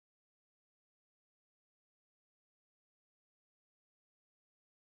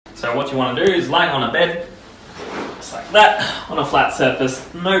So what you want to do is lie on a bed, just like that, on a flat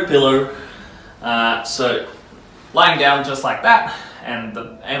surface, no pillow. So lying down just like that, and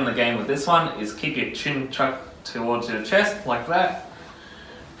the aim of the game with this one is keep your chin tucked towards your chest like that,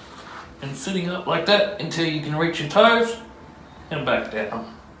 and sitting up like that until you can reach your toes and back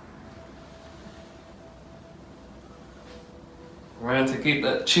down. Remember to keep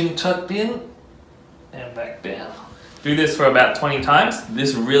that chin tucked in and back down. Do this for about 20 times.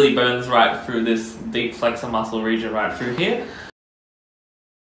 This really burns right through this deep flexor muscle region right through here.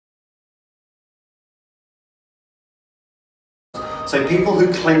 So people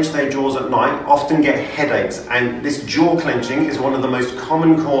who clench their jaws at night often get headaches, and this jaw clenching is one of the most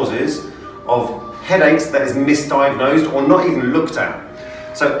common causes of headaches that is misdiagnosed or not even looked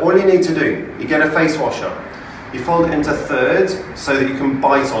at. So all you need to do, you get a face washer, you fold it into thirds so that you can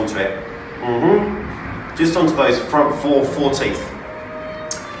bite onto it. Just onto those front four teeth.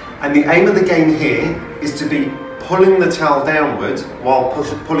 And the aim of the game here is to be pulling the towel downwards while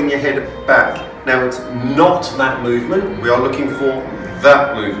pulling your head back. Now it's not that movement, we are looking for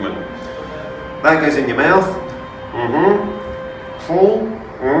that movement. That goes in your mouth. Pull.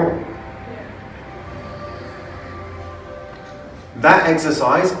 That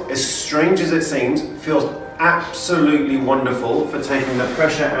exercise, as strange as it seems, feels absolutely wonderful for taking the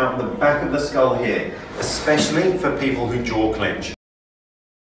pressure out of the back of the skull here, especially for people who jaw clench.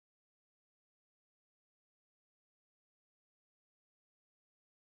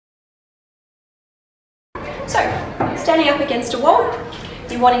 So, standing up against a wall,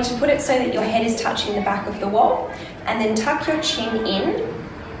 you're wanting to put it so that your head is touching the back of the wall, and then tuck your chin in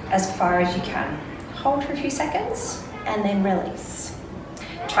as far as you can. Hold for a few seconds, and then release.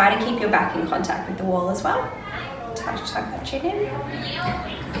 Try to keep your back in contact with the wall as well. Tuck that chin in,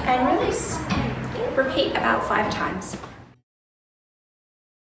 and release. Repeat about 5 times.